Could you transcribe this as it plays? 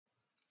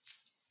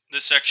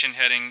this section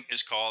heading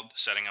is called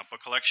Setting Up a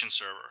Collection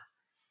Server.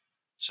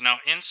 So now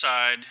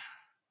inside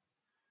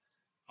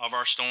of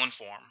our stolen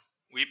form,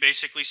 we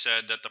basically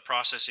said that the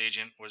process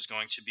agent was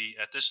going to be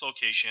at this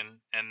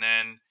location, and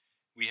then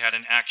we had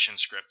an action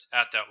script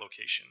at that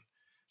location.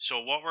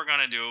 So what we're going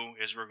to do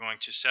is we're going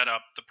to set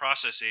up the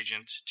process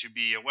agent to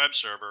be a web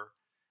server,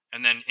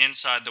 and then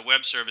inside the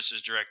web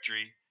services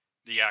directory,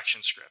 the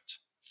action script.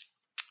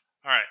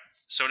 All right,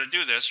 so to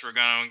do this, we're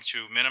going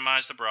to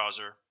minimize the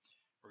browser.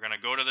 We're going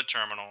to go to the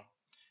terminal,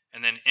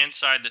 and then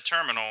inside the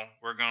terminal,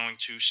 we're going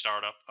to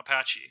start up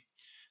Apache.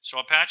 So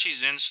Apache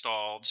is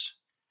installed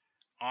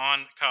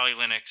on Kali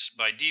Linux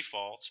by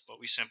default, but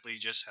we simply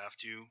just have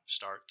to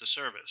start the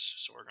service.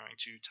 So we're going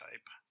to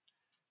type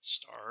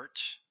start.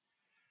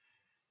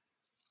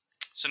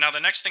 So now the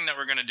next thing that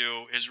we're going to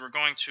do is we're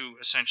going to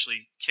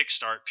essentially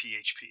kickstart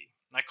PHP.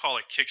 I call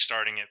it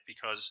kickstarting it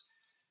because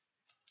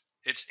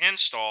it's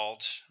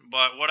installed,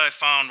 but what I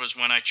found was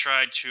when I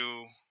tried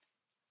to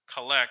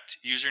collect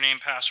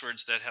username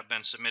passwords that have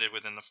been submitted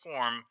within the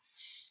form,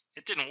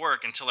 it didn't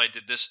work until I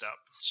did this step.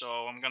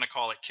 So I'm going to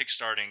call it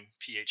kickstarting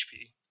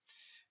PHP.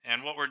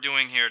 And what we're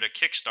doing here to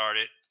kickstart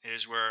it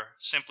is we're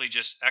simply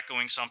just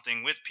echoing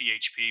something with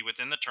PHP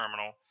within the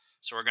terminal.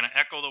 So we're going to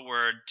echo the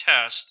word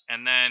test,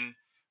 and then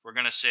we're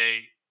going to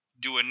say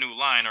do a new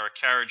line or a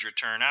carriage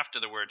return after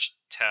the word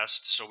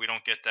test, so we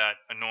don't get that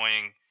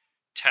annoying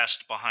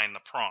test behind the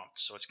prompt.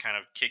 So it's kind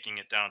of kicking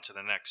it down to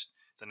the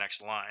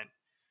next line.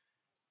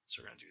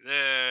 So we're going to do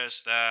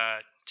this,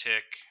 that,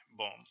 tick,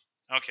 boom.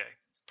 Okay,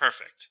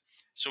 perfect.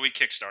 So we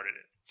kickstarted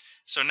it.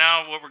 So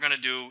now what we're going to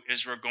do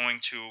is we're going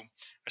to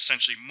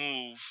essentially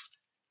move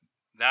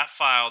that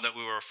file that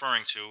we were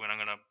referring to, and I'm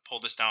going to pull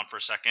this down for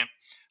a second.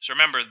 So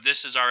remember,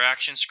 this is our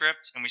action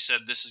script, and we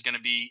said this is going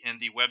to be in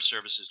the web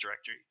services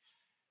directory.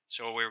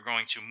 So we're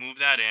going to move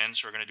that in.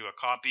 So we're going to do a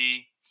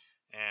copy,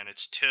 and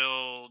it's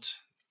tilde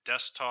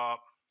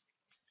desktop,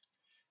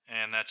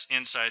 and that's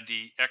inside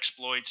the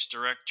exploits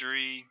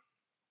directory,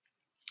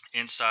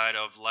 inside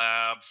of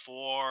lab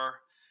 4,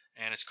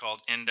 and it's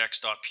called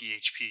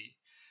index.php.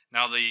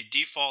 Now the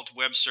default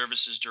web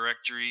services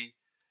directory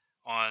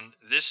on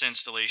this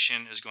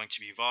installation is going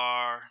to be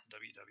var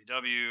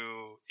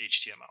www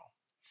html.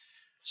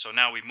 So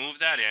now we moved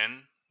that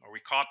in, or we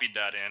copied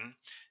that in,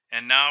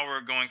 and now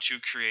we're going to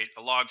create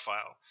a log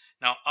file.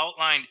 Now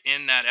outlined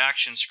in that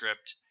action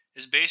script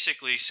is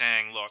basically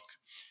saying, look,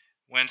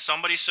 when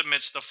somebody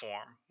submits the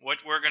form,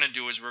 what we're going to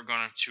do is we're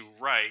going to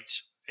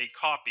write a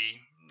copy,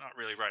 not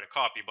really write a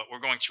copy, but we're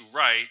going to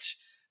write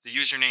the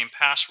username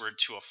password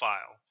to a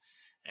file.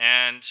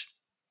 And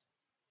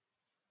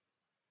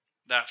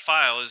that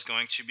file is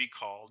going to be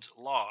called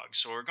log.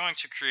 So we're going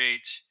to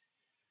create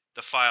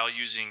the file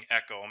using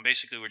echo, and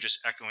basically we're just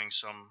echoing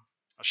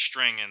a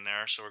string in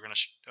there. So we're going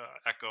to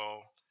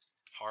echo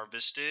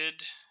harvested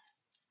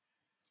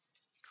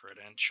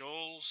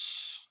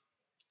credentials,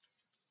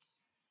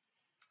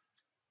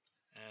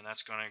 and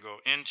that's going to go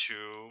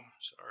into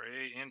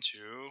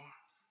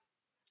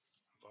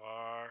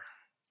var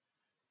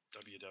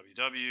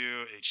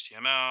www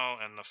html,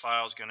 and the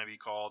file is going to be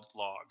called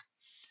log.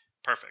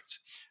 Perfect.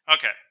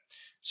 Okay,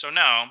 so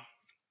now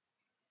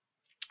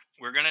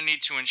we're going to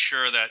need to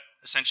ensure that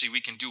essentially we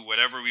can do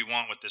whatever we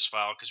want with this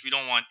file, because we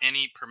don't want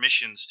any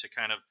permissions to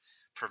kind of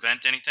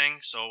prevent anything.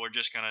 So we're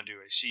just going to do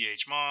a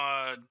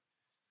chmod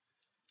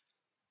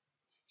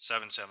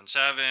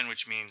 777,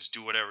 which means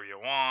do whatever you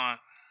want,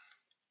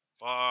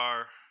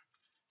 var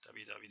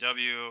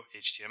www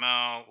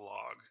html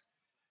log.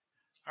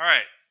 All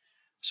right,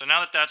 so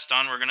now that that's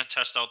done, we're going to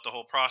test out the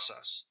whole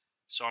process.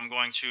 So I'm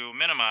going to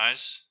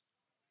minimize,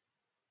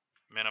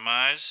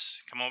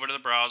 come over to the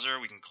browser.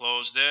 We can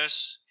close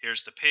this.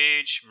 Here's the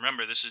page.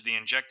 Remember, this is the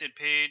injected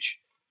page.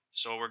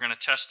 So we're going to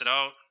test it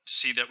out to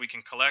see that we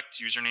can collect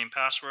username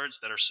passwords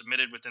that are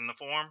submitted within the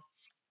form.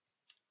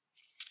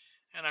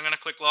 And I'm going to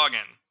click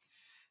login.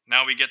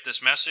 Now we get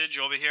this message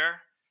over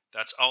here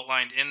that's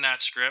outlined in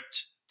that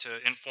script to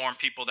inform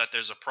people that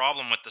there's a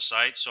problem with the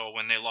site. So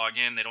when they log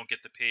in, they don't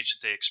get the page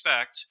that they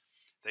expect.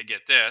 They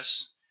get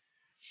this.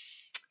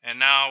 And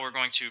now we're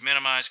going to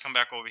minimize, come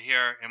back over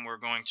here, and we're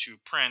going to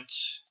print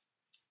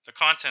the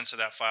contents of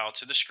that file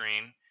to the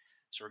screen.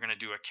 So we're going to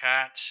do a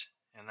cat,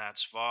 and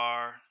that's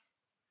var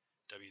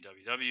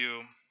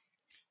www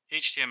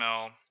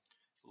html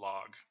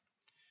log.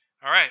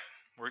 All right,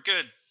 we're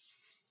good.